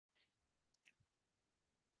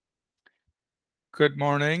Good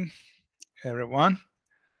morning, everyone.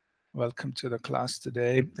 Welcome to the class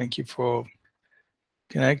today. Thank you for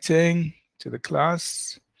connecting to the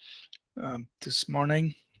class this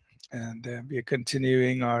morning. And we are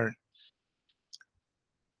continuing our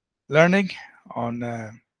learning on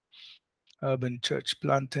urban church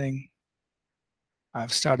planting.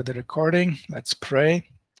 I've started the recording. Let's pray,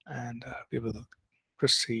 and we will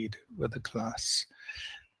proceed with the class.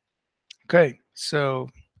 Okay, so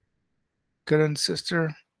Karan,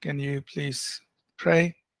 sister, can you please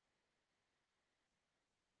pray?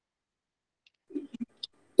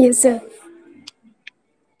 Yes, sir.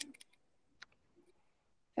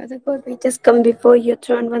 Father God, we just come before your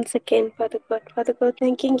throne once again, Father God. Father God,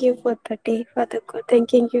 thanking you for the day, Father God.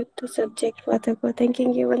 Thanking you to subject, Father God.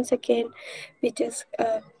 Thanking you once again. We just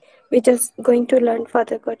going to learn,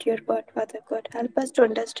 Father God, your word, Father God. Help us to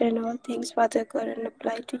understand all things, Father God, and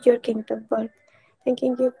apply to your kingdom work.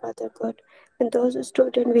 Thanking you, Father God. And those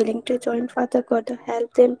students willing to join, Father God,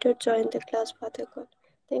 help them to join the class, Father God.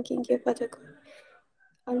 Thanking you, Father God.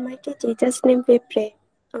 Almighty Jesus' name we pray.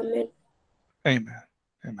 Amen. Amen.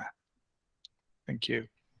 Amen. Thank you.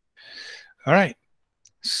 All right.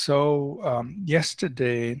 So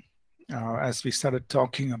yesterday, as we started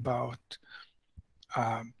talking about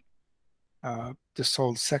um, this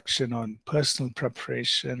whole section on personal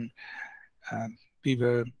preparation, um, we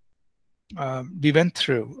went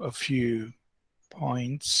through a few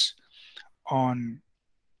points on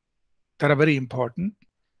that are very important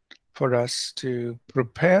for us to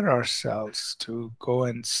prepare ourselves to go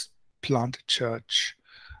and plant a church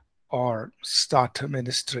or start a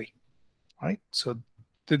ministry. Right. So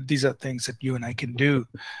these are things that you and I can do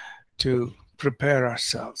to prepare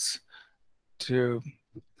ourselves to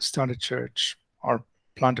start a church or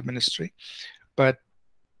plant a ministry. But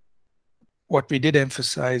what we did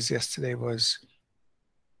emphasize yesterday was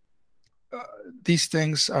these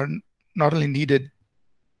things are not only needed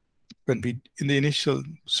when we in the initial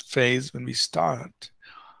phase when we start,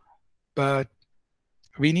 but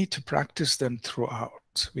we need to practice them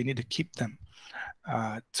throughout. We need to keep them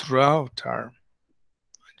throughout our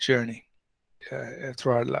journey,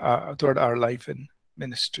 throughout our life in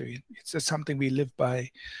ministry. It's just something we live by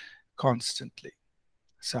constantly.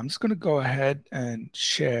 So I'm just going to go ahead and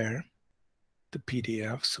share the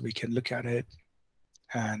PDF so we can look at it,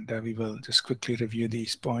 and we will just quickly review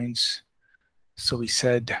these points. So we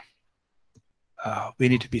said we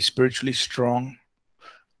need to be spiritually strong,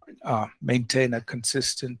 maintain a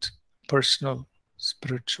consistent personal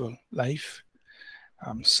spiritual life.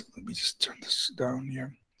 So let me just turn this down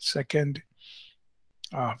here. Second,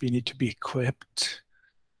 we need to be equipped,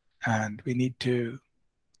 and we need to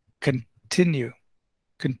continually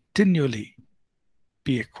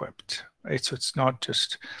be equipped. Right? So it's not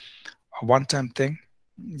just a one-time thing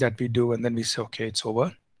that we do and then we say, okay, it's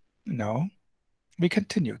over. No, we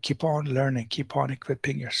continue. Keep on learning. Keep on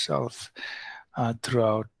equipping yourself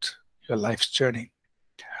throughout your life's journey.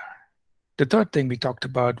 The third thing we talked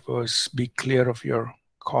about was be clear of your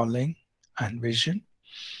calling and vision,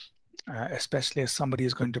 especially as somebody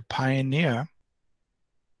is going to pioneer.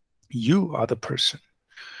 You are the person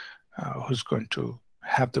who's going to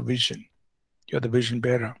have the vision. You're the vision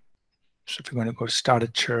bearer. So if you're going to go start a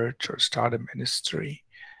church or start a ministry,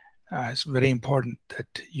 it's very important that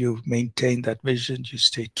you maintain that vision, you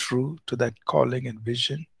stay true to that calling and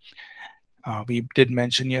vision. We did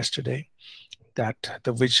mention yesterday that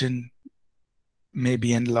the vision may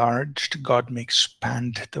be enlarged. God may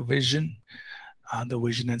expand the vision. The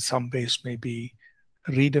vision in some ways may be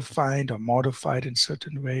redefined or modified in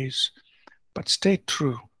certain ways, but stay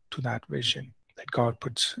true to that vision that God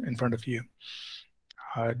puts in front of you.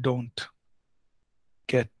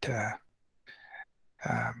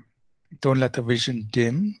 Don't let the vision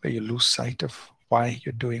dim where you lose sight of why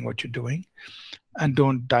you're doing what you're doing, and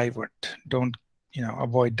don't divert. Don't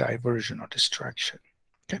avoid diversion or distraction.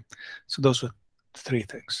 Okay, so those were three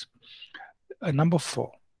things. Number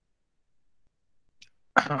 4,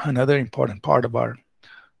 another important part of our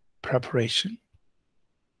preparation,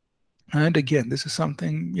 and again, this is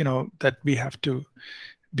something that we have to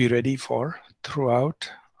be ready for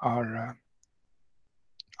throughout our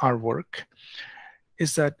work,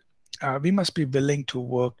 is that we must be willing to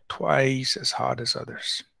work twice as hard as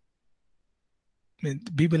others. I mean,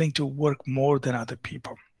 be willing to work more than other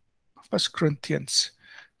people. 1 Corinthians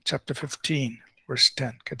chapter 15, verse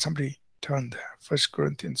 10. Can somebody turn there? 1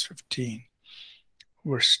 Corinthians 15,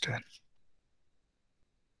 verse 10.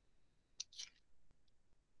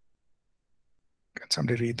 Can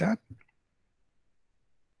somebody read that?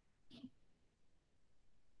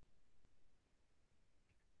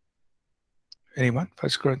 Anyone?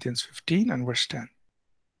 1 Corinthians 15 and verse 10.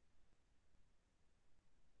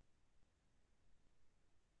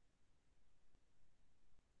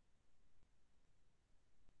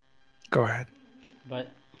 Go ahead.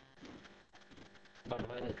 But by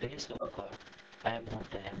the grace of God, I am not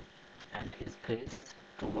damned, and His grace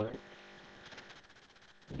toward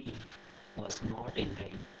me was not in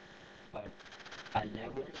vain, but I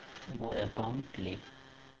labored more abundantly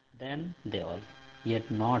than they all. Yet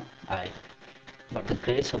not I, but the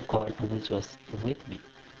grace of God which was with me.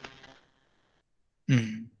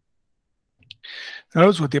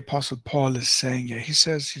 Notice what the Apostle Paul is saying here. He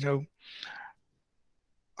says,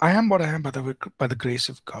 I am what I am by the grace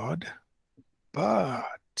of God,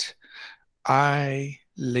 but I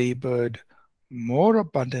labored more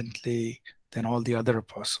abundantly than all the other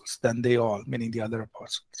apostles, than they all, meaning the other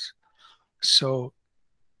apostles. So,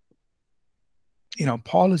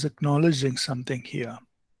 Paul is acknowledging something here.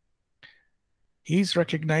 He's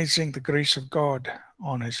recognizing the grace of God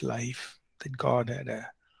on his life, that God had a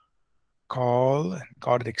call and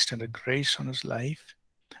God had extended grace on his life.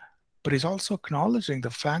 But he's also acknowledging the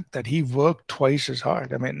fact that he worked twice as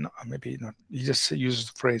hard. I mean, maybe not. He just uses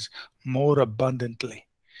the phrase more abundantly.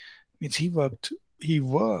 It means he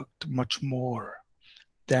worked much more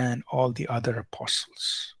than all the other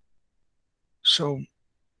apostles. So,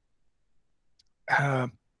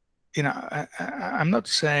 I'm not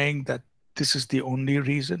saying that this is the only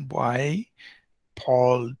reason why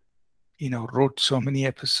Paul, wrote so many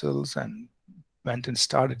epistles and went and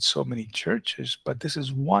started so many churches, but this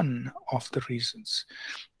is one of the reasons.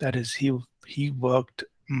 That is, he worked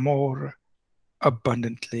more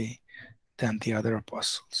abundantly than the other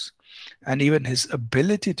apostles. And even his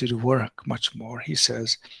ability to work much more, he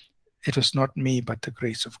says, it was not me, but the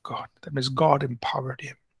grace of God. That means God empowered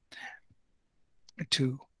him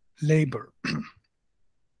to labor,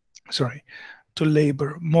 to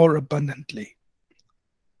labor more abundantly,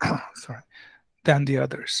 than the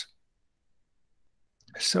others.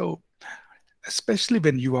 So, especially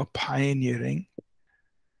when you are pioneering,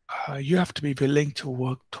 you have to be willing to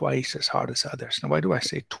work twice as hard as others. Now, why do I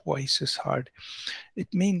say twice as hard?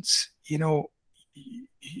 It means, you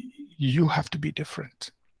have to be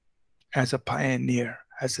different as a pioneer,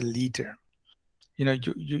 as a leader.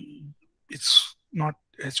 It's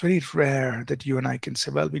very rare that you and I can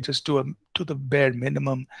say, well, we just do the bare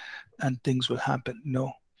minimum and things will happen.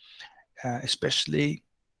 No, especially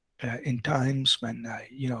in times when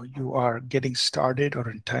you are getting started,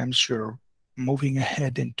 or in times you're moving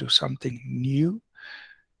ahead into something new,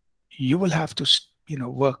 you will have to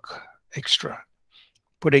work extra,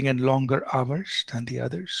 putting in longer hours than the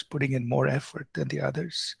others, putting in more effort than the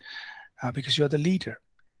others, because you're the leader.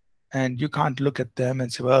 And you can't look at them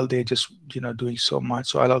and say, well, they're just doing so much,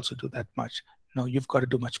 so I'll also do that much. No, you've got to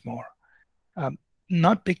do much more.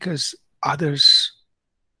 Not because others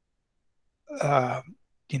are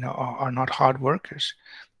not hard workers,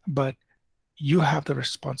 but you have the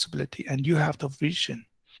responsibility and you have the vision.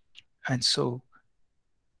 And so,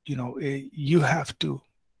 you have to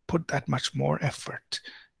put that much more effort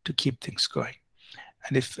to keep things going.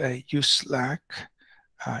 And if you slack,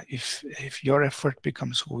 if your effort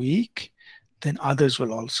becomes weak, then others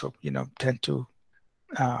will also, tend to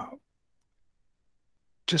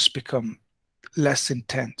just become less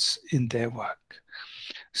intense in their work.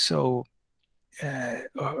 So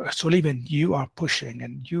only when you are pushing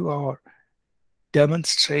and you are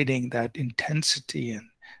demonstrating that intensity and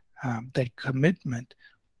that commitment,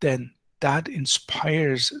 then that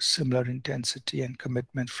inspires similar intensity and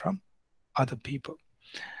commitment from other people.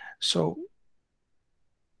 So,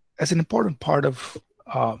 as an important part of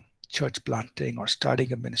church planting or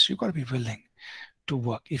starting a ministry, you've got to be willing to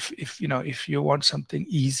work. If you want something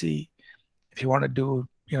easy, if you want to do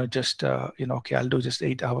just okay, I'll do just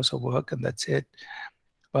 8 hours of work and that's it.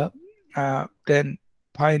 Well, then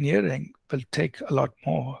pioneering will take a lot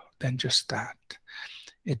more than just that.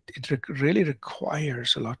 It really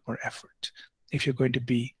requires a lot more effort if you're going to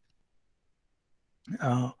be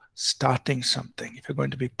starting something, if you're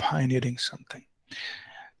going to be pioneering something.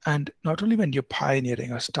 And not only when you're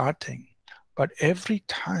pioneering or starting, but every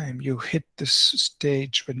time you hit this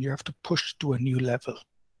stage when you have to push to a new level,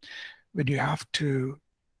 when you have to,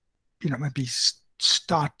 maybe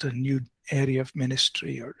start a new area of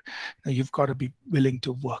ministry, or you've got to be willing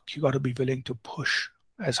to work. You've got to be willing to push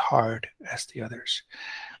as hard as the others.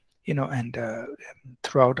 And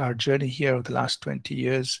throughout our journey here over the last 20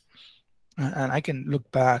 years, and I can look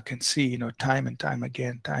back and see, time and time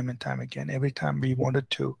again, every time we wanted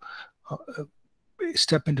to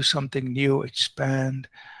step into something new, expand,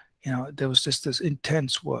 there was just this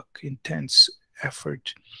intense work, intense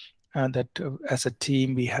effort that as a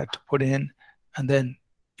team we had to put in, and then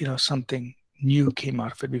something new came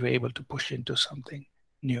out of it. We were able to push into something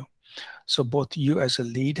new. So both you as a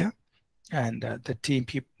leader and the team,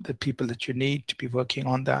 the people that you need to be working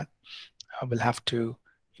on that will have to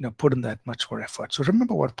put in that much more effort. So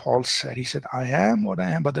remember what Paul said. He said, I am what I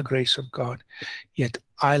am by the grace of God, yet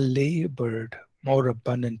I labored more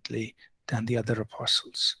abundantly than the other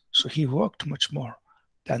apostles. So he worked much more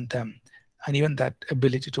than them. And even that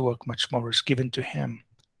ability to work much more is given to him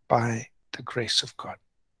by the grace of God.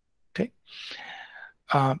 Okay.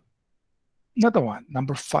 Another one,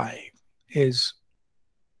 number 5, is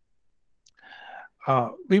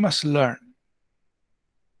we must learn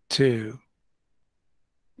to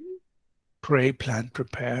pray, plan,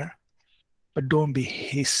 prepare, but don't be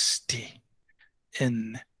hasty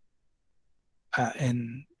in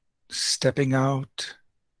stepping out,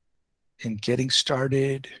 in getting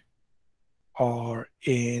started, or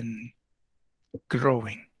in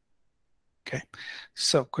growing. Okay,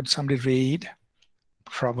 so could somebody read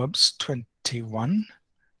Proverbs 21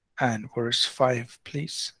 and verse 5,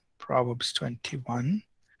 please? Proverbs 21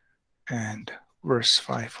 and verse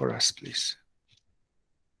 5 for us, please.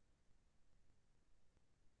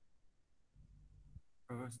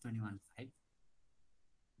 Proverbs 21:5.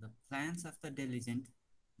 The plans of the diligent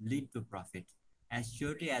lead to profit, as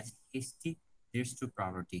surely as hasty leads to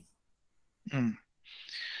poverty.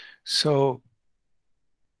 So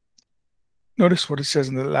notice what it says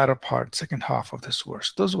in the latter part, second half of this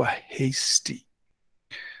verse. Those who are hasty,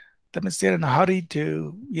 that means they're in a hurry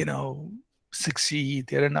to, succeed.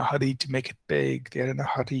 They're in a hurry to make it big. They're in a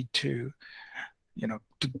hurry to,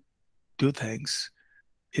 to do things.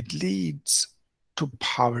 It leads to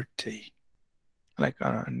poverty. Like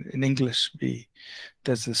in English,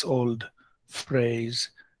 there's this old phrase,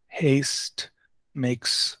 haste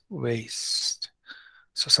makes waste.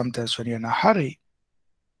 So sometimes when you're in a hurry,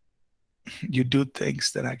 you do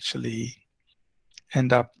things that actually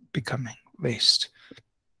end up becoming waste.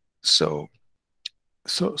 So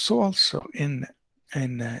also in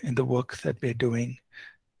the work that we're doing,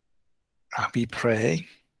 we pray,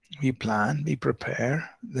 we plan, we prepare,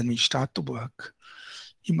 then we start the work.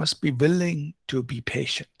 You must be willing to be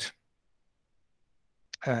patient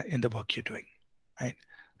in the work you're doing, right?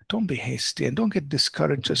 Don't be hasty and don't get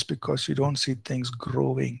discouraged just because you don't see things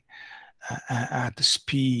growing at the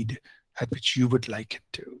speed at which you would like it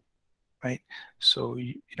to, right? So,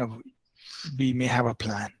 we may have a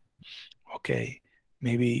plan. Okay,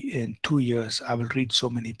 maybe in 2 years, I will reach so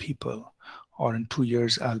many people, or in 2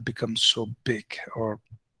 years, I'll become so big, or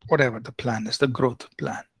whatever the plan is, the growth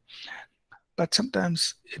plan. But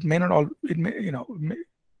sometimes it may not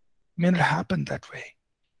may not happen that way.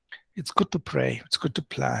 It's good to pray, it's good to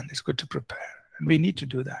plan, it's good to prepare, and we need to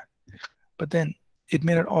do that. But then it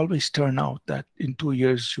may not always turn out that in 2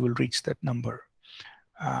 years you will reach that number,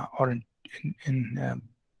 or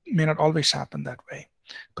may not always happen that way.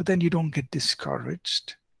 But then you don't get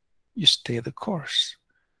discouraged. You stay the course.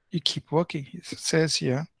 You keep working. It says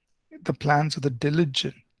here, the plans of the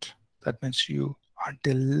diligent. That means you are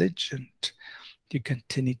diligent. You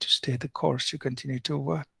continue to stay the course. You continue to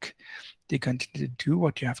work. You continue to do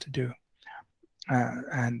what you have to do.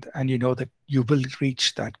 And you know that you will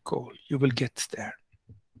reach that goal. You will get there.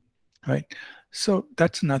 Right? So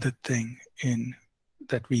that's another thing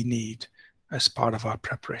that we need as part of our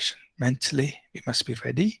preparation. Mentally, we must be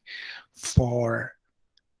ready for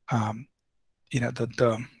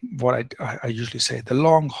what I usually say, the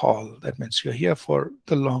long haul. That means you're here for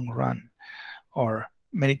the long run. Or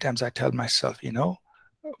many times I tell myself,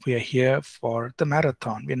 we are here for the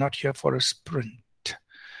marathon. We're not here for a sprint.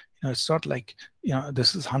 It's not like,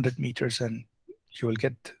 this is 100 meters and you will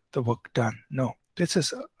get the work done. No, this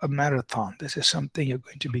is a marathon. This is something you're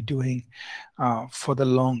going to be doing for the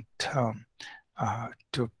long term,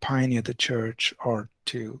 to pioneer the church or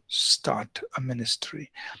to start a ministry.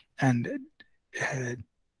 And,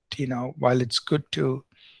 while it's good to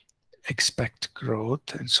expect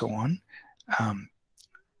growth and so on,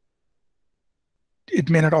 it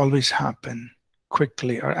may not always happen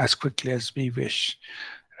quickly or as quickly as we wish,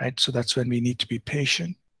 right? So that's when we need to be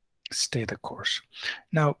patient, stay the course.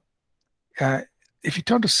 Now, if you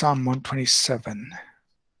turn to Psalm 127,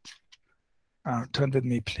 turn with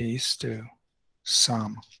me, please, to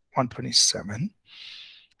Psalm 127.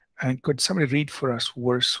 And could somebody read for us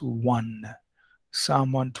verse 1?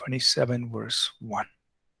 Psalm 127, verse 1.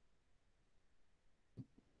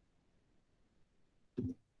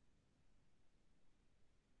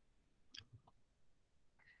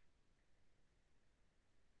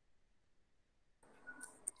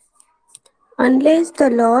 Unless the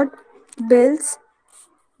Lord builds,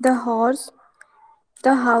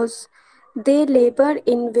 the house. They labor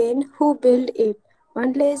in vain who build it.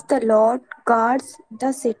 Unless the Lord guards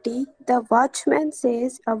the city, the watchman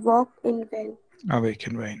says, a walk in vain. Awake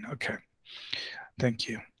in vain. Okay. Thank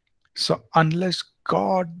you. So unless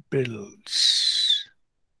God builds,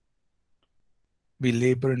 we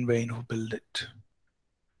labor in vain who build it.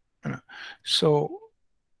 So,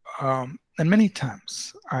 and many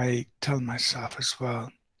times I tell myself as well,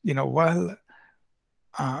 while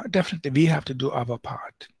definitely we have to do our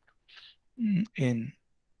part in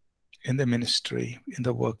the ministry, in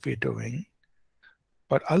the work we're doing,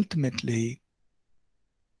 but ultimately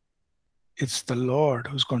it's the Lord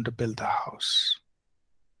who's going to build the house.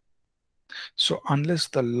 So unless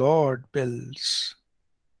the Lord builds,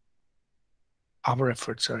 our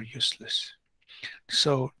efforts are useless.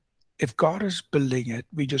 So if God is building it,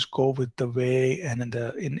 we just go with the way and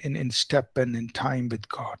in step and in time with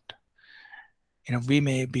God. We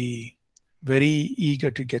may be very eager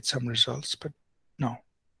to get some results, but no,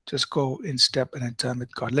 just go in step and in time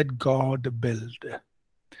with God. Let God build.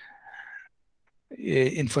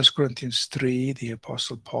 In 1 Corinthians 3, the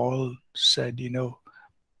Apostle Paul said,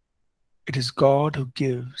 it is God who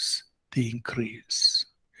gives the increase.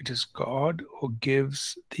 It is God who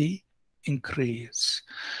gives the increase.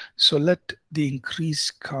 So let the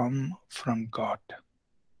increase come from God.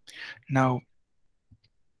 Now,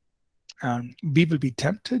 we will be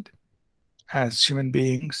tempted as human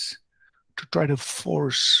beings to try to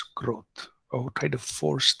force growth or try to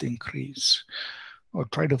force the increase or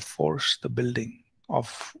try to force the building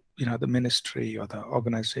of the ministry or the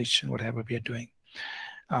organization, whatever we are doing.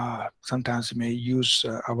 Sometimes we may use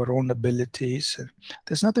our own abilities.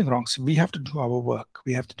 There's nothing wrong. So we have to do our work.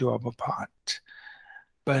 We have to do our part.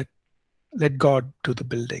 But let God do the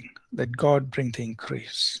building. Let God bring the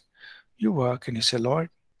increase. You work and you say, Lord,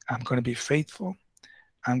 I'm going to be faithful.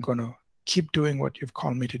 I'm going to keep doing what you've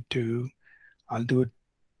called me to do. I'll do it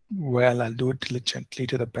well. I'll do it diligently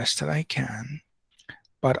to the best that I can.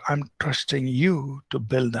 But I'm trusting you to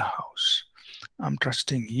build the house. I'm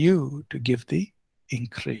trusting you to give the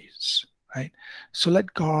increase, right? So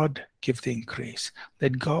let God give the increase.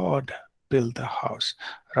 Let God build the house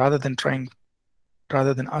rather than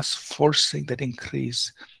us forcing that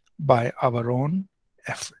increase by our own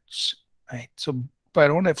efforts, right? So by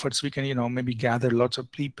our own efforts, we can, maybe gather lots of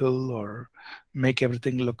people or make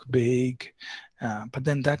everything look big, but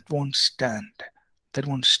then that won't stand. That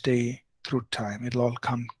won't stay through time. It'll all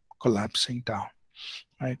come collapsing down,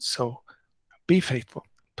 right? So be faithful,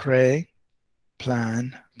 pray,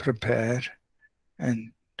 plan, prepare,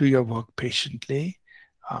 and do your work patiently.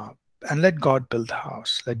 And let God build the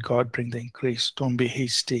house. Let God bring the increase. Don't be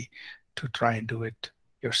hasty to try and do it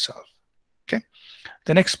yourself. Okay.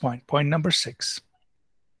 The next point number 6,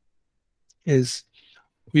 is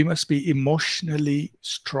we must be emotionally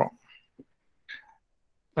strong.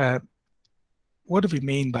 What do we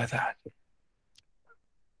mean by that?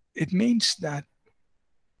 It means that,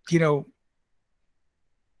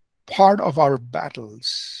 part of our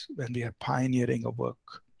battles when we are pioneering a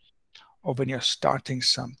work or when you're starting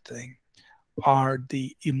something are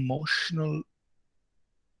the emotional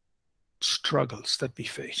struggles that we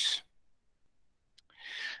face.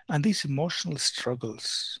 And these emotional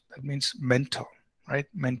struggles, that means mental, right?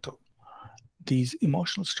 Mental. These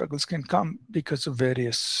emotional struggles can come because of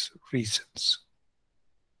various reasons.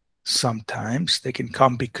 Sometimes they can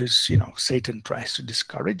come because, Satan tries to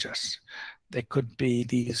discourage us. There could be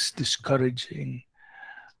these discouraging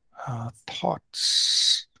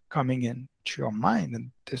thoughts coming into your mind,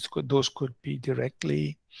 and those could be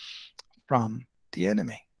directly from the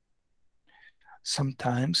enemy.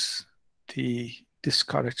 Sometimes the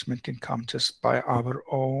discouragement can come just by our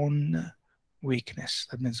own weakness.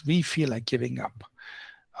 That means we feel like giving up.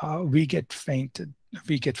 We get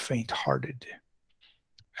faint-hearted,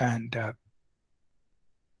 and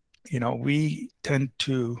we tend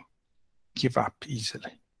to give up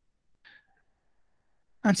easily.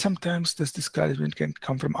 And sometimes this discouragement can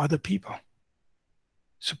come from other people.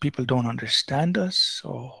 So people don't understand us,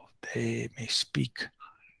 or they may speak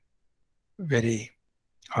very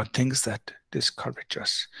things that discourage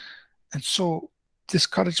us. And so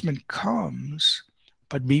discouragement comes,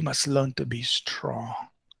 but we must learn to be strong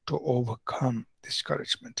to overcome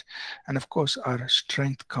discouragement. And of course, our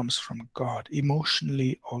strength comes from God.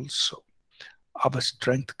 Emotionally also, our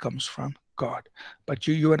strength comes from God. But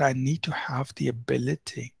you and I need to have the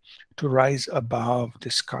ability to rise above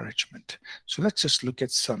discouragement. So let's just look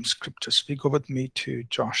at some scriptures. We go with me to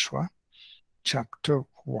Joshua chapter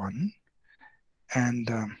 1,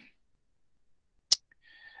 and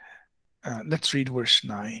let's read verse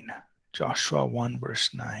 9. Joshua 1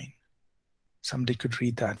 verse 9. Somebody could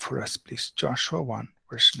read that for us, please. Joshua 1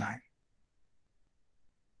 verse 9.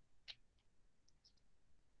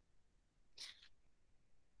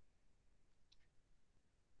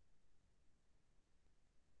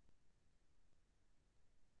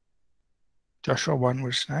 Joshua 1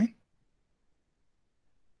 verse 9.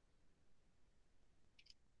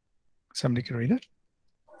 Somebody can read it.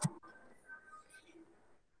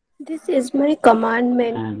 This is my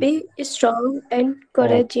commandment. And Be strong and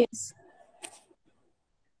courageous.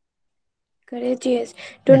 Courageous.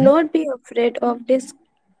 Do not be afraid of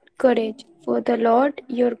discourage, for the Lord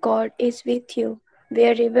your God is with you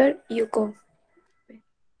wherever you go.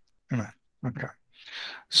 Amen. Okay.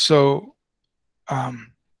 So,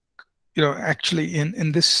 actually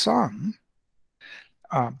in this psalm,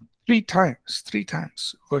 three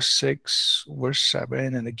times, verse 6, verse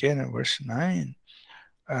 7, and again in verse 9,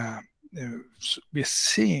 we're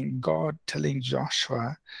seeing God telling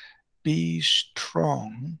Joshua, be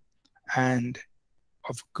strong and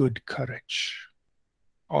of good courage,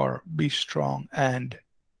 or be strong and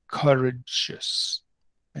courageous.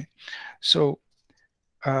 Okay? So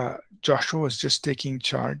Joshua was just taking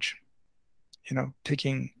charge,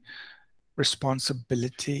 taking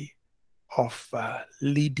responsibility of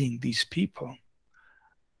leading these people.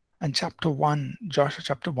 And Joshua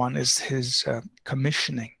chapter 1 is his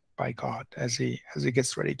commissioning by God as he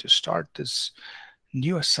gets ready to start this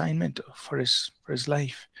new assignment for his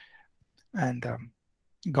life. And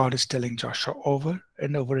God is telling Joshua over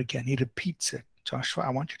and over again. He repeats it. Joshua, I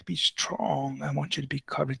want you to be strong. I want you to be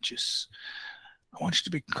courageous. I want you to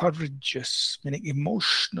be courageous, meaning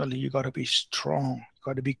emotionally, you got to be strong. You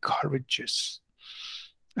got to be courageous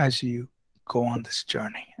as you go on this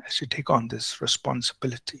journey, as you take on this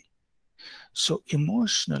responsibility. So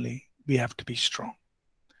emotionally, we have to be strong.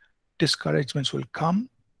 Discouragements will come.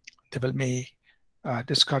 There will be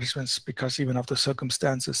discouragements because even of the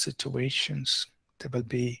circumstances, situations, there will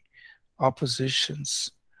be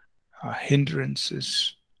oppositions,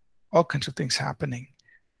 hindrances, all kinds of things happening.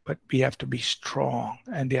 But we have to be strong,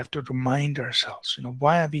 and we have to remind ourselves,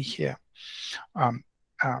 why are we here?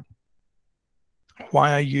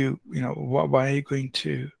 Why are you, why are you going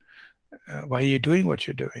to, why are you doing what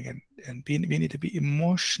you're doing? And we need to be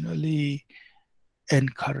emotionally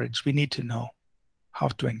encouraged. We need to know how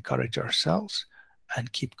to encourage ourselves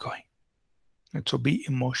and keep going. And so be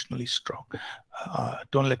emotionally strong.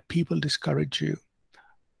 Don't let people discourage you.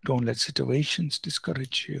 Don't let situations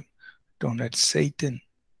discourage you. Don't let Satan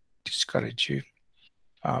discourage you.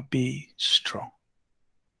 Be strong.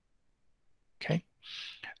 Okay?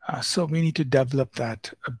 So we need to develop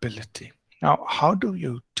that ability. Now, how do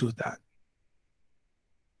you do that?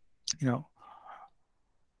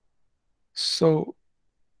 So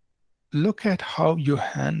look at how you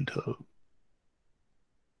handle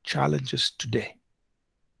challenges today.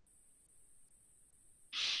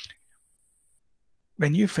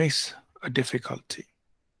 When you face a difficulty,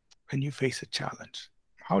 when you face a challenge,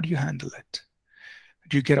 how do you handle it?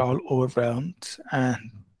 Do you get all overwhelmed and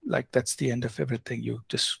like that's the end of everything? You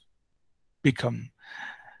just become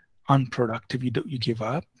unproductive, you give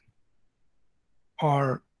up?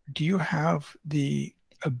 Or do you have the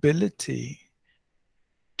ability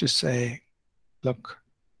to say, look,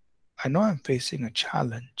 I know I'm facing a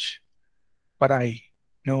challenge, but I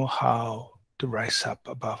know how to rise up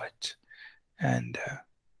above it and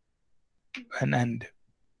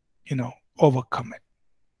overcome it.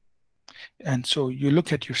 And so you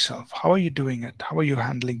look at yourself. How are you doing it? How are you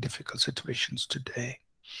handling difficult situations today?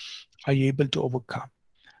 Are you able to overcome?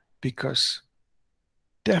 Because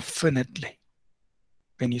definitely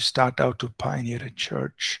when you start out to pioneer a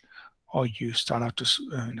church, or you start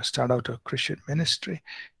out a Christian ministry,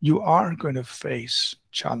 you are going to face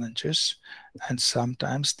challenges, and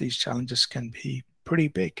sometimes these challenges can be pretty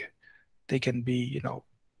big. They can be,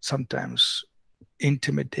 sometimes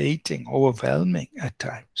intimidating, overwhelming at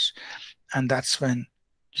times, and that's when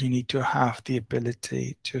you need to have the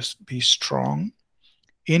ability to be strong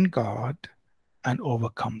in God and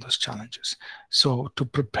overcome those challenges. So to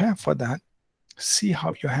prepare for that, see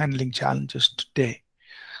how you're handling challenges today.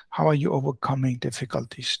 How are you overcoming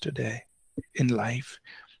difficulties today in life?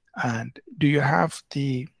 And do you have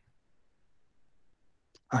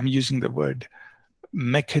I'm using the word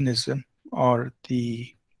mechanism, or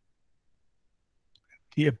the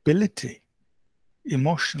ability,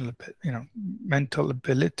 emotional, mental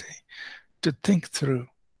ability to think through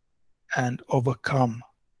and overcome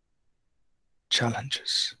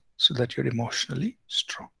challenges so that you're emotionally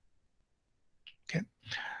strong. Okay.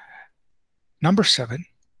 Number 7,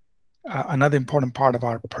 another important part of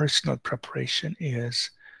our personal preparation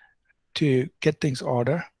is to get things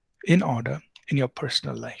in order in your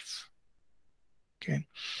personal life. Okay.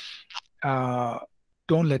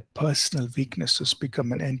 Don't let personal weaknesses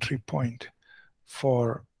become an entry point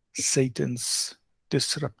for Satan's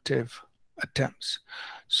disruptive attempts.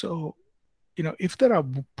 So, if there are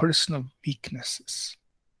personal weaknesses,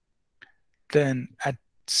 then at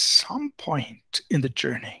some point in the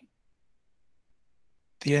journey,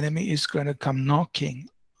 the enemy is going to come knocking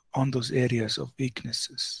on those areas of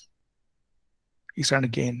weaknesses. He's trying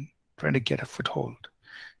to get a foothold.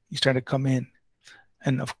 He's trying to come in.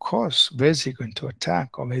 And of course, where's he going to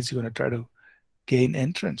attack, or where's he going to try to gain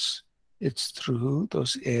entrance? It's through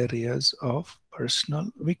those areas of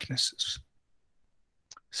personal weaknesses.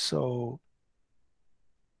 So,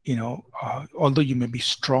 although you may be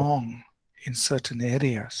strong in certain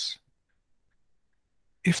areas,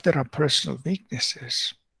 if there are personal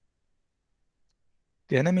weaknesses,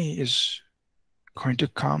 the enemy is going to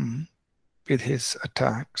come with his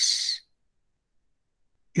attacks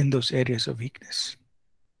in those areas of weakness.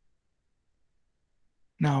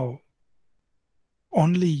 Now,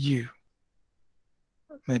 only you,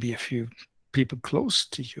 maybe a few people close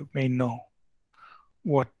to you, may know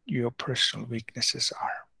what your personal weaknesses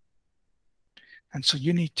are. And so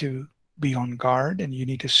you need to be on guard, and you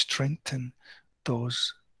need to strengthen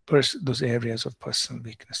those areas of personal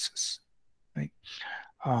weaknesses, right?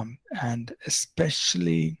 And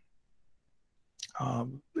especially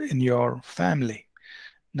in your family.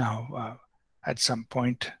 Now, at some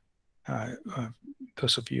point,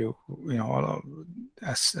 those of you,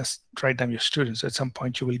 as right now, your students, at some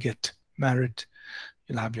point you will get married.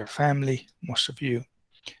 You'll have your family, most of you,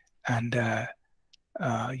 and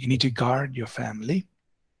you need to guard your family,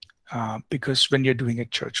 because when you're doing a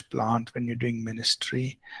church plant, when you're doing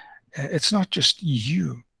ministry, it's not just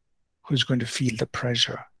you who's going to feel the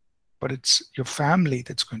pressure, but it's your family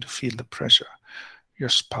that's going to feel the pressure. Your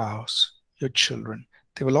spouse, your children,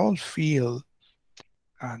 they will all feel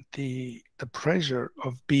the pressure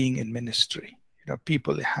of being in ministry.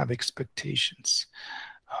 People have expectations.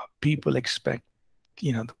 People expect,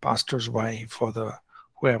 the pastor's wife or the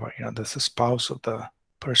whoever, the spouse of the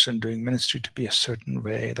person doing ministry to be a certain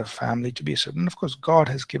way, the family to be a certain. Of course, God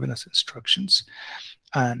has given us instructions,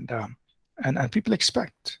 and people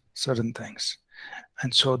expect certain things,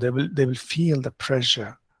 and so they will feel the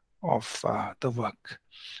pressure of the work.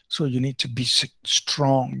 So you need to be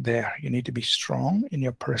strong there. You need to be strong in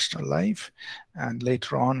your personal life, and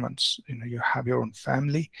later on, once you have your own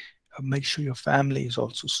family, make sure your family is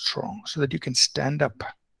also strong, so that you can stand up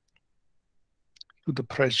to the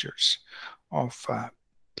pressures of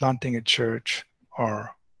planting a church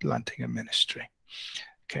or planting a ministry.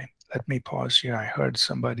 Okay, let me pause here. I heard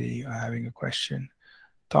somebody having a question.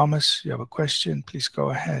 Thomas, you have a question? Please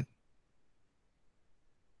go ahead.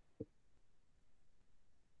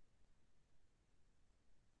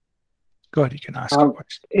 Go ahead, you can ask a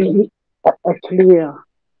question. Actually,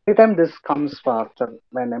 every time this comes faster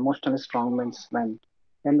when emotionally strong means when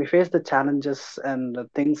we face the challenges and the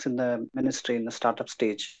things in the ministry in the startup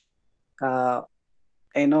stage.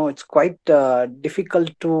 It's quite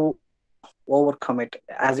difficult to overcome it.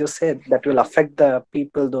 As you said, that will affect the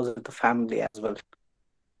people, those of the family as well.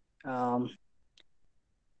 I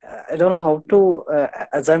don't know how to,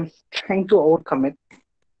 as I'm trying to overcome it.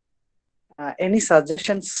 Any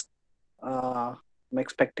suggestions I'm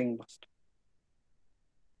expecting?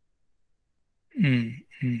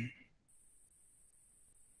 Mm-hmm.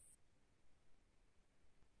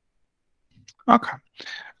 Okay.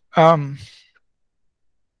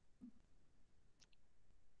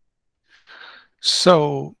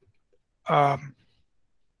 So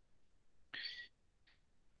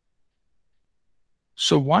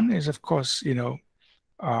one is, of course, to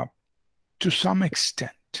some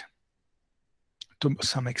extent,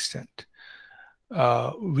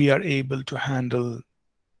 we are able to handle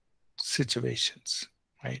situations,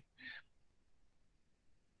 right?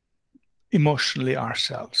 Emotionally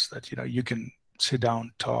ourselves, that you can sit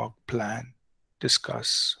down, talk, plan,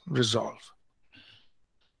 discuss, resolve.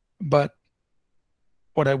 But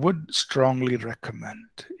what I would strongly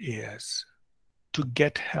recommend is to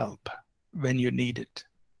get help when you need it.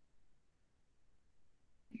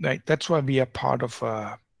 Right? That's why we are part of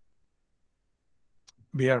a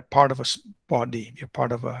body. We are part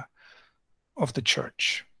of the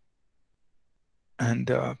church,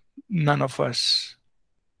 and none of us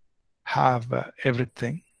have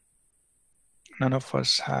everything. None of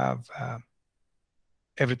us have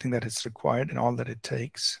everything that is required and all that it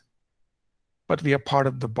takes. But we are part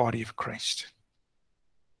of the body of Christ.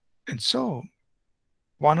 And so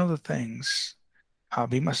one of the things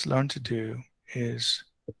we must learn to do is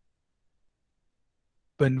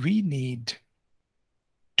when we need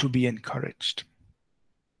to be encouraged,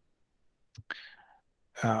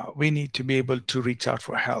 we need to be able to reach out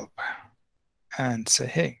for help and say,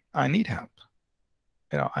 hey, I need help.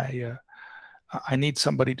 I need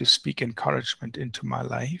somebody to speak encouragement into my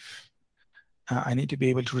life. I need to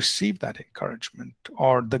be able to receive that encouragement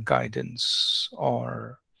or the guidance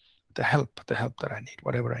or the help that I need,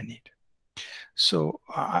 whatever I need. So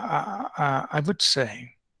I would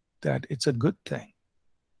say that it's a good thing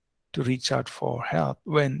to reach out for help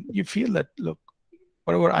when you feel that, look,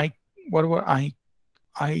 I'm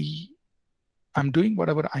doing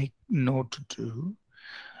whatever I know to do,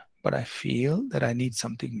 but I feel that I need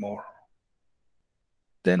something more.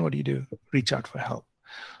 Then what do? Reach out for help.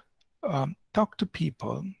 Talk to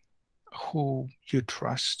people who you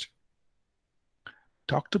trust.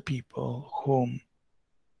 Talk to people whom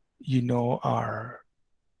you know are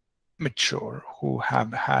mature, who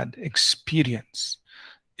have had experience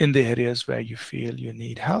in the areas where you feel you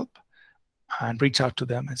need help, and reach out to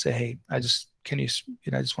them and say, hey, I just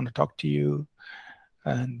want to talk to you.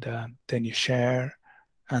 And then you share,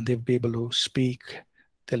 and they'll be able to speak.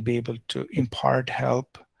 They'll be able to impart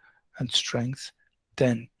help and strength.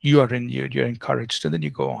 Then you're encouraged, and then you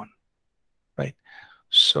go on, right?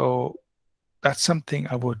 So that's something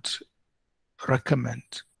I would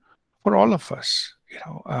recommend for all of us,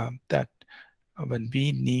 that when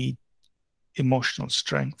we need emotional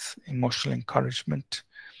strength, emotional encouragement,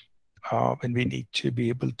 when we need to be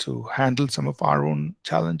able to handle some of our own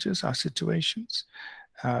challenges, our situations,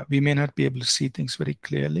 we may not be able to see things very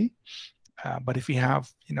clearly, but if we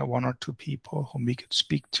have, one or two people whom we could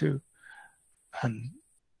speak to and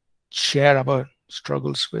share our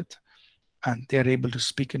struggles with, and they're able to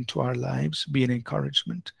speak into our lives, be an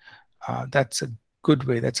encouragement, that's a good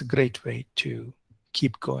way, that's a great way to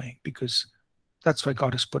keep going, because that's why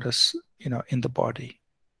God has put us, in the body.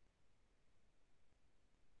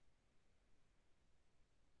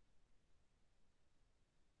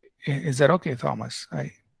 Is that okay, Thomas?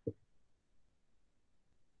 It's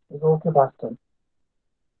okay, Pastor.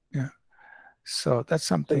 Yeah. So that's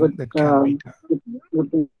something that can be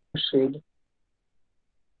done. Shade.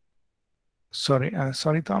 Sorry,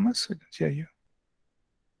 Thomas, I didn't hear you.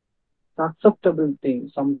 Acceptable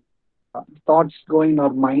thing, some thoughts go in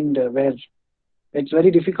our mind where it's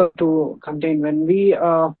very difficult to contain. When we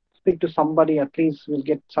speak to somebody, at least we'll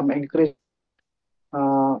get some encouragement.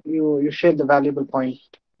 You shared the valuable point,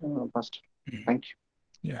 Pastor. Thank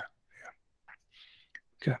you. Yeah.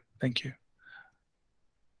 Okay, thank you.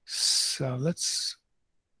 So let's.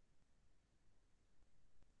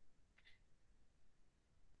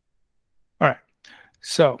 All right.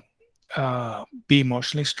 So be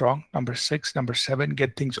emotionally strong. Number 6. Number 7,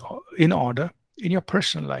 get things in order in your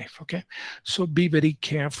personal life. Okay. So be very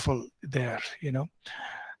careful there,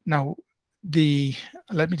 Now,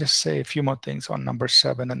 let me just say a few more things on number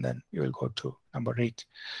 7, and then we will go to number 8.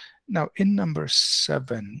 Now, in number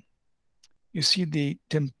 7, you see the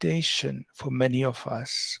temptation for many of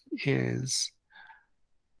us is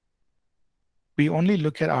we only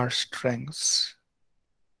look at our strengths,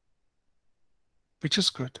 which is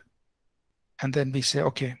good. And then we say,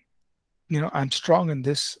 okay, I'm strong in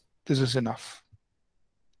this. This is enough.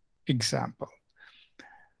 Example.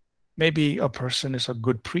 Maybe a person is a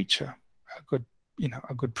good preacher,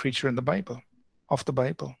 a good preacher in the Bible, of the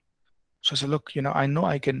Bible. So I say, look, I know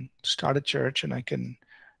I can start a church and I can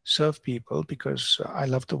serve people because I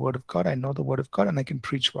love the Word of God. I know the Word of God, and I can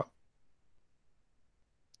preach well.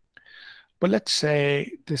 But let's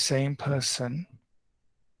say the same person,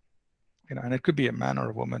 and it could be a man or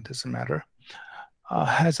a woman, doesn't matter,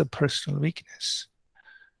 has a personal weakness.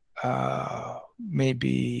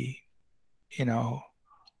 Maybe, in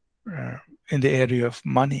the area of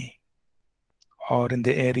money, or in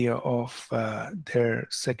the area of their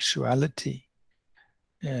sexuality,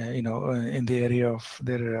 in the area of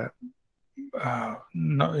their,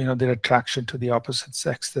 their attraction to the opposite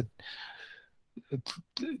sex,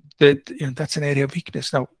 that's an area of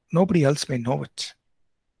weakness. Now, nobody else may know it,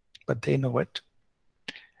 but they know it.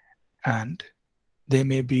 And they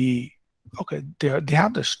may be, okay, they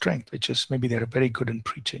have the strength, which is maybe they're very good in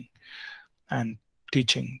preaching and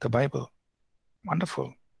teaching the Bible.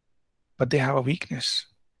 Wonderful. But they have a weakness.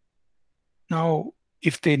 Now,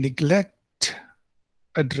 if they neglect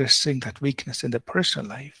addressing that weakness in their personal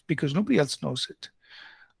life, because nobody else knows it,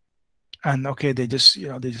 and okay, they just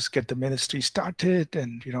get the ministry started,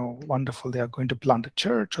 and wonderful, they are going to plant a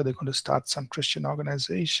church, or they're going to start some Christian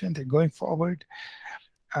organization, they're going forward,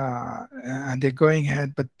 and they're going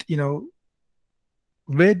ahead, but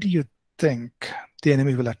where do you think the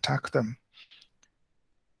enemy will attack them?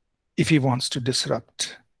 if he wants to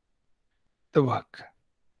disrupt the work.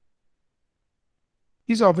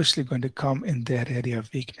 He's obviously going to come in their area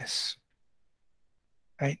of weakness,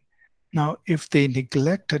 right? Now, if they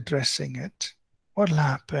neglect addressing it, what will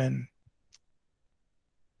happen?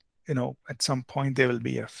 At some point there will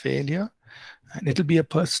be a failure, and it'll be a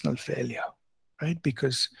personal failure, right?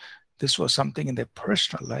 Because this was something in their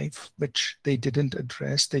personal life which they didn't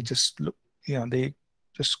address. They just they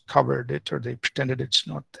just covered it, or they pretended it's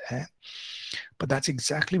not there. But that's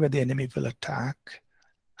exactly where the enemy will attack,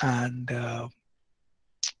 and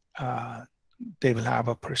they will have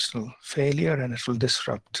a personal failure, and it will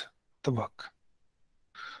disrupt the work.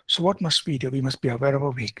 So what must we do? We must be aware of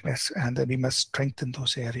our weakness, and then we must strengthen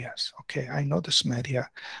those areas. Okay, I know this area.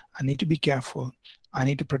 I need to be careful. I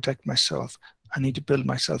need to protect myself. I need to build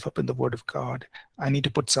myself up in the Word of God. I need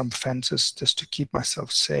to put some fences just to keep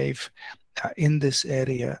myself safe in this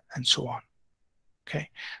area, and so on. Okay,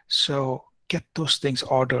 so get those things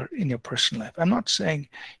ordered in your personal life. I'm not saying,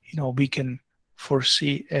 we can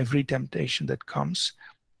foresee every temptation that comes,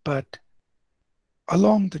 but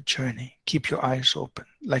along the journey, keep your eyes open.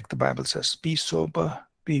 Like the Bible says, be sober,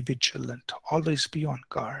 be vigilant, always be on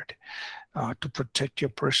guard to protect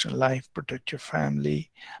your personal life, protect your family,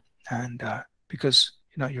 and because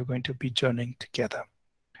you're going to be journeying together.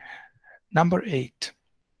 Number 8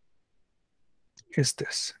 is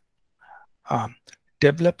this.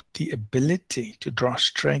 Develop the ability to draw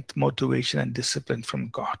strength, motivation, and discipline from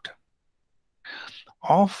God.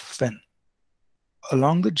 Often,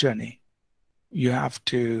 along the journey, you have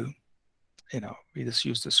to, we just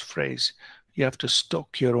use this phrase, you have to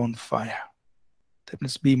stoke your own fire. That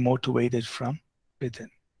means be motivated from within.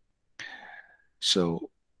 So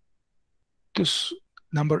this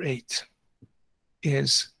number 8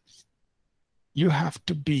 is you have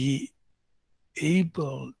to be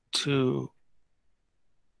able to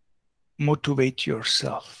motivate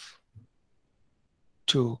yourself,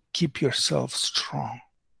 to keep yourself strong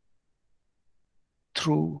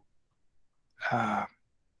through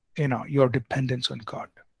your dependence on God.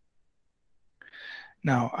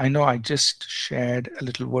 Now, I know I just shared a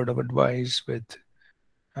little word of advice with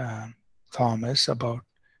Thomas about,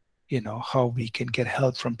 how we can get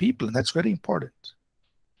help from people, and that's very important.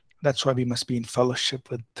 That's why we must be in fellowship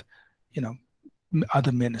with,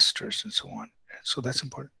 other ministers and so on. So that's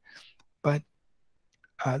important. But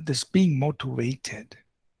this being motivated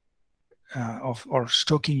or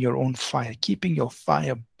stoking your own fire, keeping your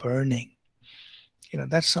fire burning,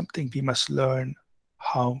 that's something we must learn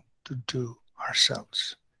how to do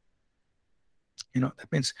ourselves.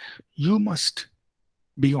 That means you must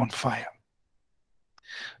be on fire.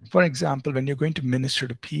 For example, when you're going to minister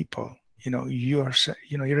to people, you're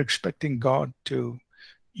expecting God to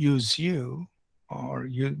use you, or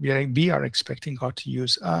we are expecting God to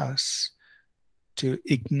use us to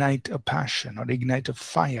ignite a passion or ignite a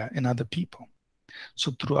fire in other people.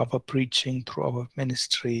 So through our preaching, through our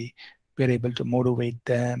ministry, we're able to motivate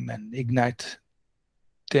them and ignite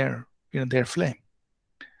their flame.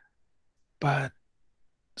 But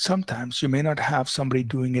sometimes you may not have somebody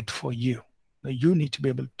doing it for you. You need to be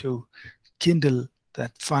able to kindle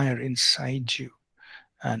that fire inside you,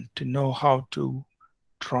 and to know how to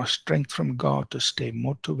draw strength from God, to stay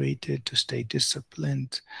motivated, to stay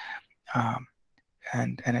disciplined,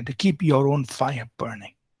 and to keep your own fire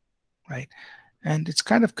burning, right? And it's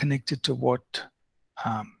kind of connected to what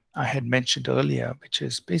I had mentioned earlier, which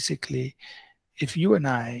is basically, if you and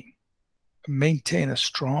I maintain a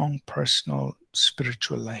strong personal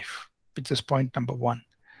spiritual life, which is point number 1,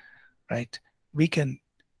 right? We can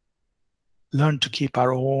learn to keep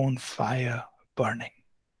our own fire burning.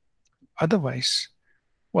 Otherwise,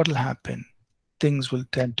 what will happen? Things will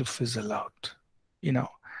tend to fizzle out.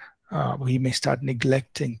 We may start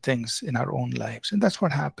neglecting things in our own lives. And that's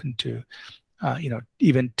what happened to,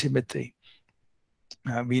 even Timothy.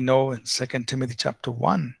 We know in 2 Timothy chapter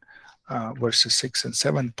 1, verses 6 and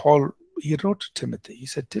 7, Paul, he wrote to Timothy. He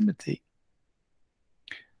said, Timothy,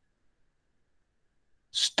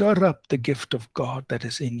 stir up the gift of God that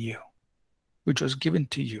is in you, which was given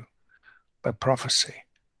to you by prophecy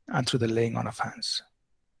and through the laying on of hands.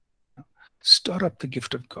 Stir up the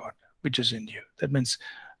gift of God which is in you. That means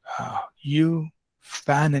you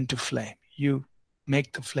fan into flame. You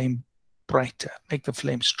make the flame brighter, make the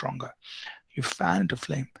flame stronger. You fan into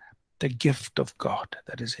flame the gift of God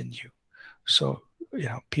that is in you. So,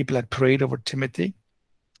 people had prayed over Timothy.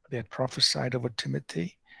 They had prophesied over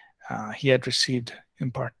Timothy. He had received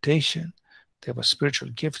impartation. There were spiritual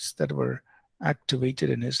gifts that were activated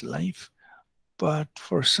in his life. But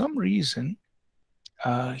for some reason,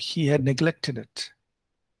 he had neglected it.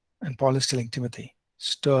 And Paul is telling Timothy,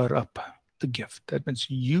 stir up the gift. That means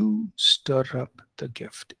you stir up the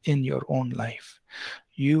gift in your own life.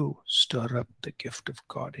 You stir up the gift of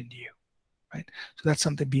God in you. Right? So that's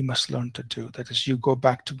something we must learn to do. That is, you go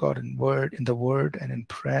back to God in the word and in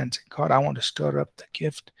prayer and say, God, I want to stir up the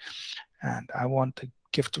gift, and I want the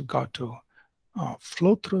gift of God to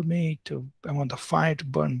flow through me. I want the fire to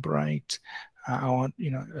burn bright. I want,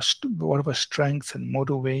 whatever strength and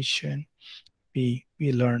motivation we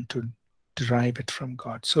learn to derive it from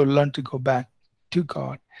God. So learn to go back to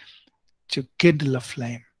God to kindle a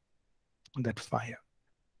flame on that fire.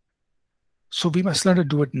 So we must learn to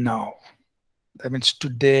do it now. That means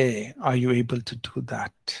today, are you able to do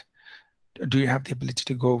that? Do you have the ability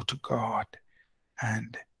to go to God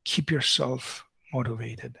and keep yourself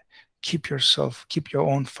motivated? Keep your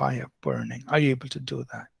own fire burning. Are you able to do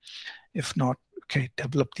that? If not, okay,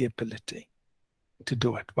 develop the ability to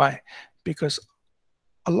do it. Why? Because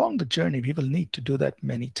along the journey, we will need to do that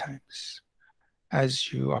many times.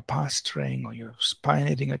 As you are pastoring or you're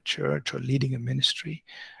pioneering a church or leading a ministry,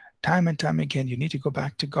 time and time again, you need to go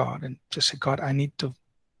back to God and just say, God, I need to,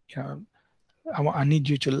 I need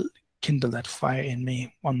you to kindle that fire in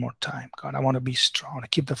me one more time. God, I want to be strong. I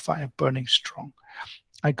keep the fire burning strong.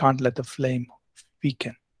 I can't let the flame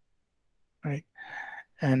weaken, right?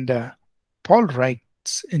 And Paul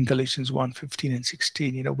writes in Galatians 1:15 and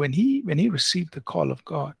 16, when he received the call of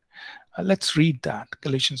God, let's read that,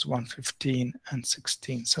 Galatians 1:15 and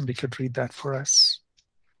 16. Somebody could read that for us.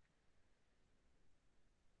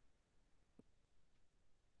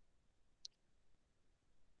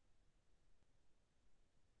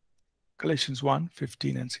 Galatians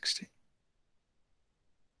 1:15 and 16.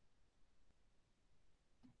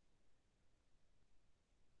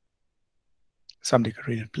 Somebody could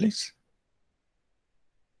read it, please.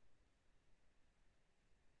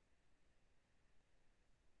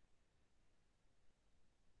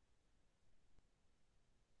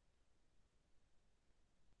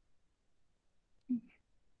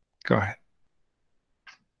 Go ahead.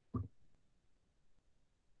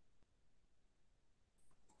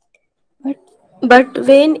 But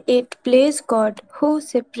when it pleased God, who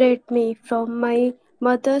separated me from my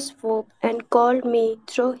mother's womb and called me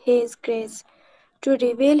through his grace to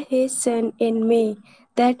reveal his Son in me,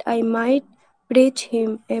 that I might preach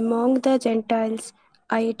him among the Gentiles,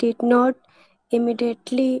 I did not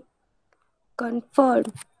immediately conform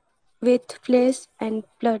with flesh and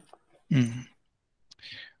blood.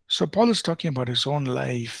 So Paul is talking about his own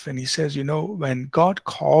life, and he says, when God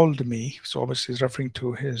called me, so obviously he's referring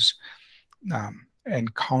to his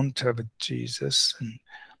encounter with Jesus, and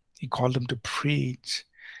he called him to preach.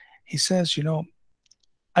 He says,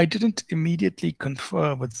 I didn't immediately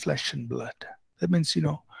confer with flesh and blood. That means,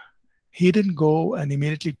 he didn't go and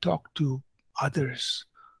immediately talk to others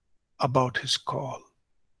about his call.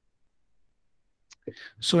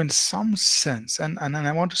 So in some sense, and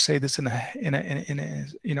I want to say this in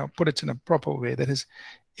a put it in a proper way, that is,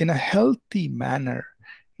 in a healthy manner,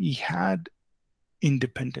 he had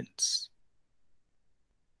independence.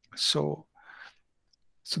 So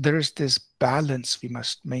there is this balance we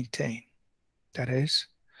must maintain. That is,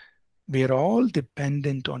 we are all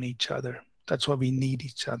dependent on each other. That's why we need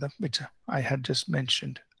each other, which I had just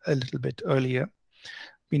mentioned a little bit earlier.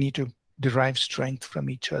 We need to derive strength from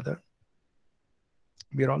each other.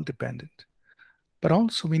 We are all dependent. But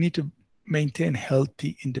also we need to maintain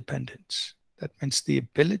healthy independence. That means the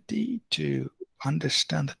ability to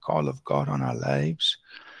understand the call of God on our lives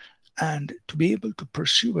and to be able to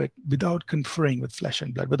pursue it without conferring with flesh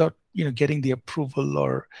and blood, without getting the approval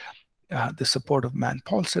or the support of man.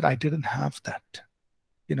 Paul said, I didn't have that.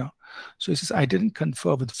 So he says, I didn't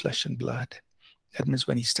confer with flesh and blood. That means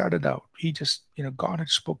when he started out, he just, God had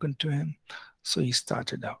spoken to him, so he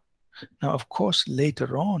started out. Now, of course,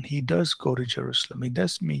 later on, he does go to Jerusalem. He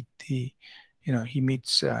does meet he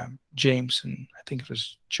meets James, and I think it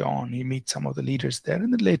was John. He meets some of the leaders there,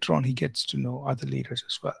 and then later on, he gets to know other leaders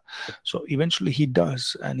as well. So eventually he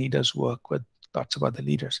does work with lots of other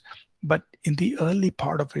leaders. But in the early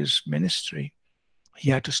part of his ministry, he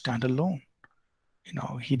had to stand alone.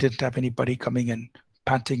 He didn't have anybody coming and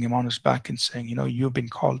patting him on his back and saying, you've been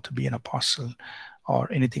called to be an apostle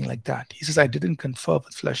or anything like that. He says, I didn't confer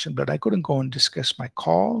with flesh and blood. I couldn't go and discuss my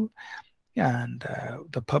call and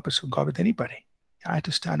the purpose of God with anybody. I had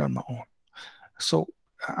to stand on my own. So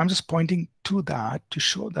I'm just pointing to that to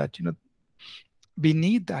show that, we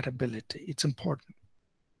need that ability. It's important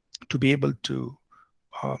to be able to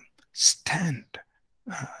stand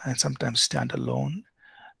and sometimes stand alone.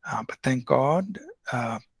 But thank God,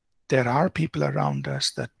 there are people around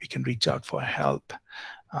us that we can reach out for help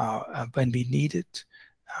when we need it.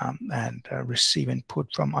 and receive input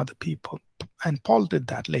from other people. And Paul did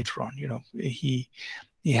that later on. He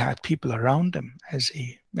had people around him as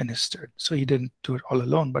he ministered, so he didn't do it all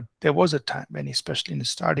alone. But there was a time when, especially in the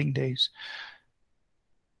starting days,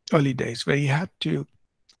 early days, where he had to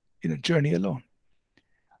journey alone.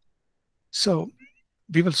 So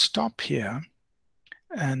we will stop here,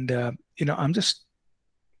 and I'm just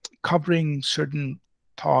covering certain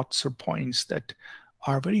thoughts or points that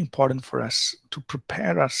are very important for us to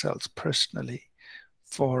prepare ourselves personally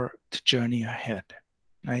for the journey ahead,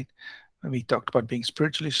 right? We talked about being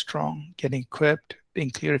spiritually strong, getting equipped,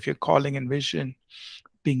 being clear of your calling and vision,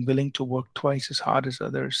 being willing to work twice as hard as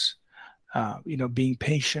others, being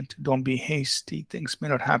patient. Don't be hasty. Things may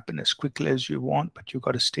not happen as quickly as you want, but you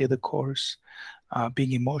got to stay the course.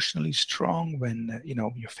 Being emotionally strong when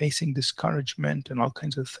you're facing discouragement and all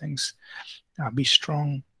kinds of things. Be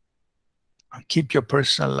strong. Keep your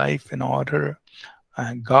personal life in order.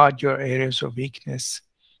 Guard your areas of weakness.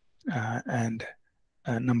 And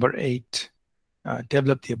number 8,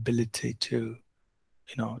 develop the ability to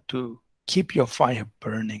keep your fire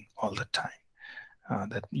burning all the time.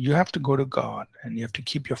 That you have to go to God and you have to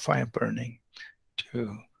keep your fire burning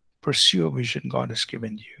to pursue a vision God has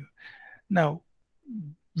given you. Now,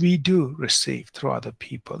 we do receive through other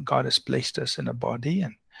people. God has placed us in a body,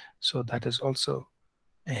 and so that is also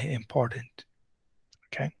important.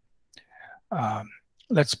 Okay.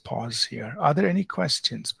 Let's pause here. Are there any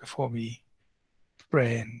questions before we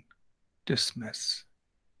pray and dismiss?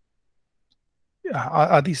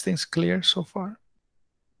 Are these things clear so far?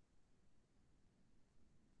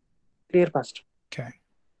 Clear, Pastor. Okay.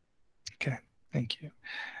 Thank you.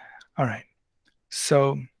 All right.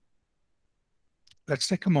 So let's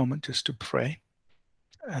take a moment just to pray,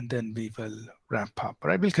 and then we will wrap up.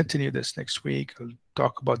 But I will continue this next week. I'll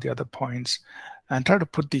talk about the other points and try to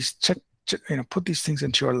put these put these things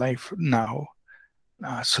into your life now,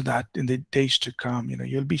 so that in the days to come,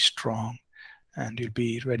 you'll be strong and you'll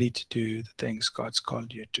be ready to do the things God's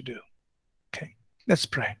called you to do. Okay, let's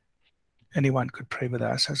pray. Anyone could pray with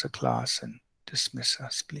us as a class and dismiss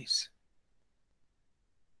us, please.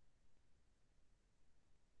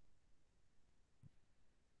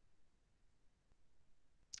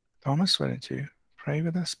 Thomas, why don't you pray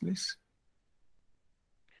with us, please?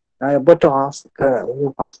 I'm about to ask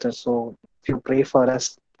you, Pastor, so if you pray for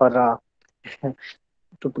us to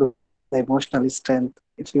prove the emotional strength,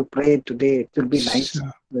 if you pray today, it will be nice.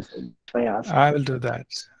 Sure. I will do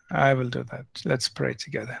that. Let's pray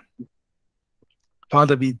together.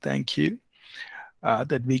 Father, we thank you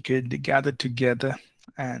that we could gather together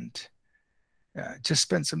and just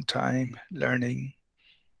spend some time learning.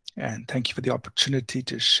 And thank you for the opportunity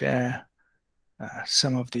to share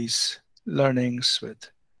some of these learnings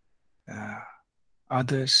with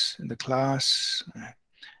others in the class.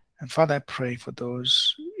 And Father, I pray for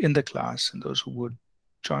those in the class and those who would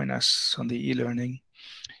join us on the e-learning,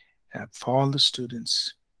 for all the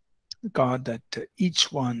students, God, that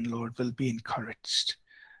each one, Lord, will be encouraged.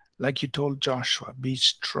 Like you told Joshua, be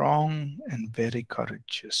strong and very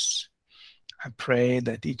courageous. I pray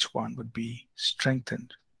that each one would be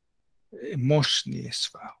strengthened emotionally as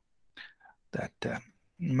well. That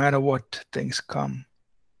no matter what things come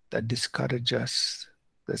that discourage us,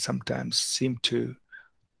 that sometimes seem to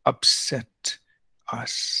upset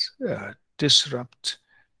us, disrupt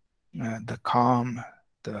the calm,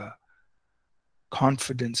 the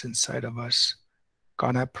confidence inside of us,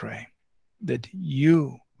 God, I pray that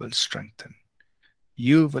you will strengthen,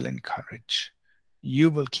 you will encourage, you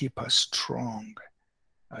will keep us strong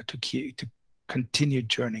to continue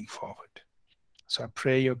journeying forward. So I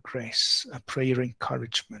pray your grace, I pray your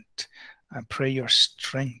encouragement, I pray your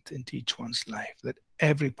strength into each one's life, that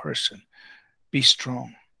every person be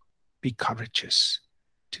strong, be courageous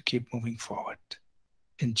to keep moving forward.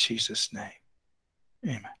 In Jesus' name,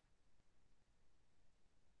 amen.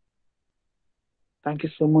 Thank you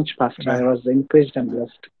so much, Pastor. Amen. I was encouraged and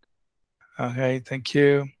blessed. Okay, thank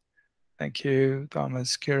you. Thank you,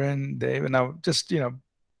 Thomas, Kieran, Dave. And now just,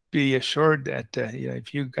 be assured that,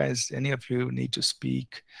 if you guys, any of you need to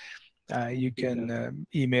speak, you can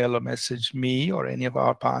email or message me or any of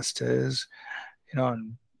our pastors,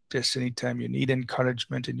 and just anytime you need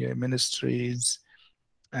encouragement in your ministries,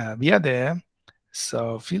 we are there.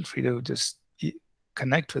 So feel free to just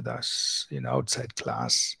connect with us, outside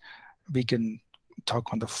class. We can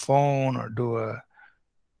talk on the phone or do a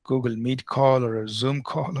Google Meet call or a Zoom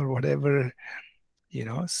call or whatever,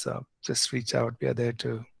 so just reach out. We are there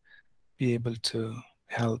to be able to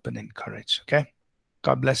help and encourage. Okay.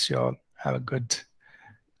 God bless you all. Have a good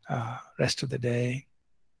rest of the day.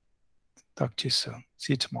 Talk to you soon.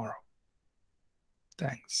 See you tomorrow.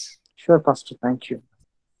 Thanks. Sure, Pastor. Thank you.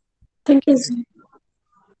 Thank you, sir.